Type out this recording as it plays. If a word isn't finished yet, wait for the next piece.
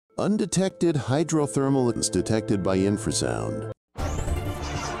Undetected hydrothermal is detected by infrasound.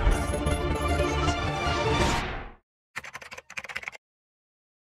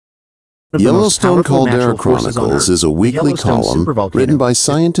 Yellowstone Caldera Chronicles is a weekly column written by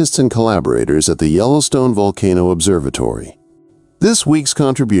scientists and collaborators at the Yellowstone Volcano Observatory. This week's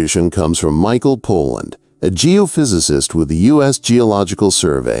contribution comes from Michael Poland, a geophysicist with the U.S. Geological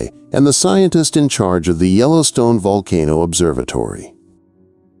Survey and the scientist in charge of the Yellowstone Volcano Observatory.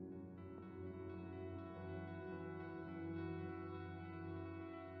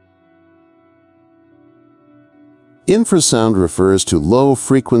 Infrasound refers to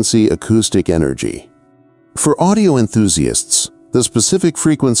low-frequency acoustic energy. For audio enthusiasts, the specific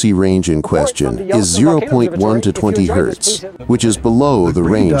frequency range in question is 0.1 to 20 Hz, which is below the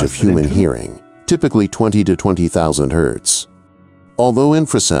range of human hearing, typically 20 to 20,000 Hz. Although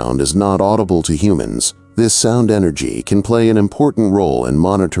infrasound is not audible to humans, this sound energy can play an important role in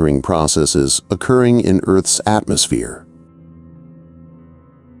monitoring processes occurring in Earth's atmosphere.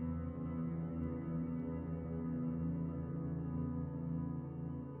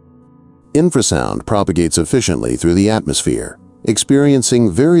 Infrasound propagates efficiently through the atmosphere,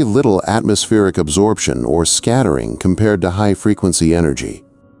 experiencing very little atmospheric absorption or scattering compared to high-frequency energy.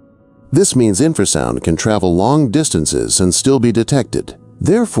 This means infrasound can travel long distances and still be detected.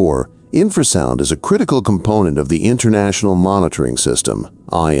 Therefore, infrasound is a critical component of the International Monitoring System,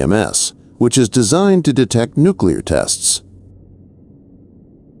 IMS, which is designed to detect nuclear tests.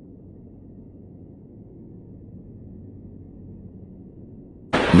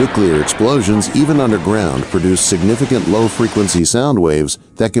 Nuclear explosions, even underground, produce significant low-frequency sound waves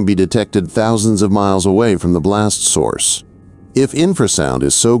that can be detected thousands of miles away from the blast source. If infrasound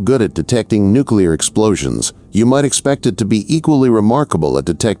is so good at detecting nuclear explosions, you might expect it to be equally remarkable at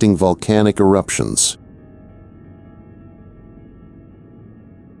detecting volcanic eruptions.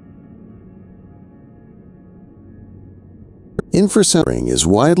 Infrasound is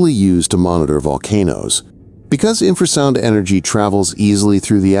widely used to monitor volcanoes. Because infrasound energy travels easily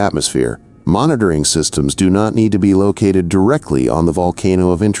through the atmosphere, monitoring systems do not need to be located directly on the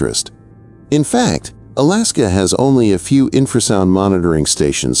volcano of interest. In fact, Alaska has only a few infrasound monitoring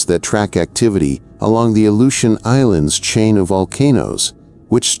stations that track activity along the Aleutian Islands chain of volcanoes,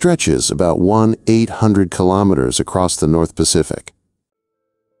 which stretches about 1,800 kilometers across the North Pacific.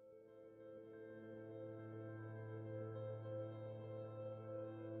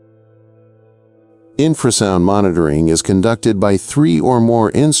 Infrasound monitoring is conducted by 3 or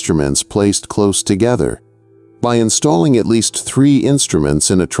more instruments placed close together. By installing at least 3 instruments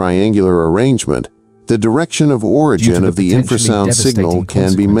in a triangular arrangement, the direction of origin of the infrasound signal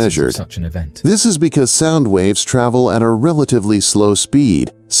can be measured. This is because sound waves travel at a relatively slow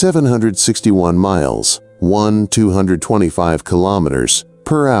speed, 761 miles, 1,225 kilometers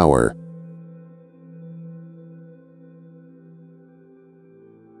per hour.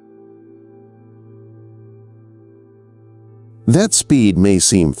 That speed may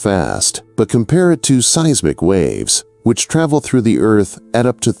seem fast, but compare it to seismic waves, which travel through the Earth at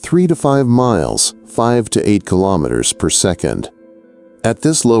up to 3 to 5 miles, 5 to 8 kilometers per second. At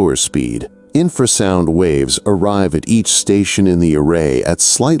this lower speed, infrasound waves arrive at each station in the array at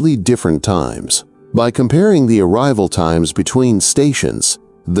slightly different times. By comparing the arrival times between stations,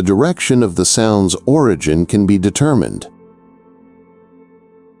 the direction of the sound's origin can be determined.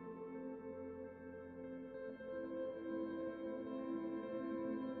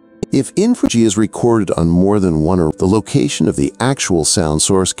 If infrasound is recorded on more than one, the location of the actual sound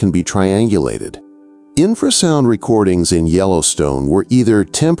source can be triangulated. Infrasound recordings in Yellowstone were either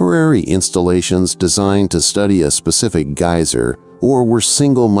temporary installations designed to study a specific geyser or were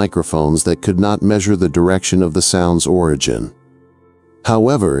single microphones that could not measure the direction of the sound's origin.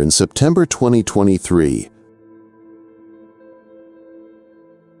 However, in September 2023,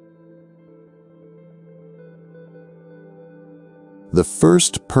 the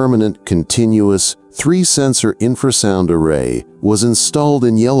first permanent, continuous, 3-sensor infrasound array was installed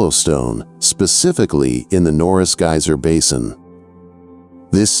in Yellowstone, specifically in the Norris Geyser Basin.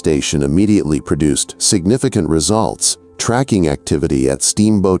 This station immediately produced significant results, tracking activity at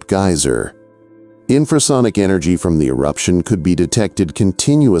Steamboat Geyser. Infrasonic energy from the eruption could be detected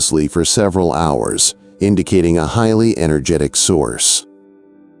continuously for several hours, indicating a highly energetic source.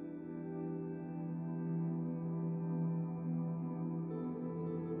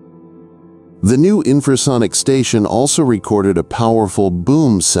 The new infrasonic station also recorded a powerful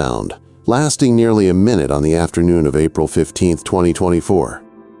boom sound, lasting nearly a minute on the afternoon of April 15, 2024.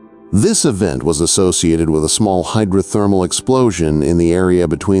 This event was associated with a small hydrothermal explosion in the area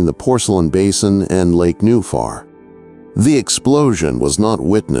between the Porcelain Basin and Lake Newfar. The explosion was not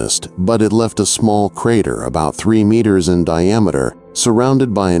witnessed, but it left a small crater about 3 meters in diameter,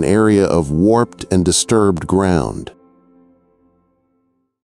 surrounded by an area of warped and disturbed ground.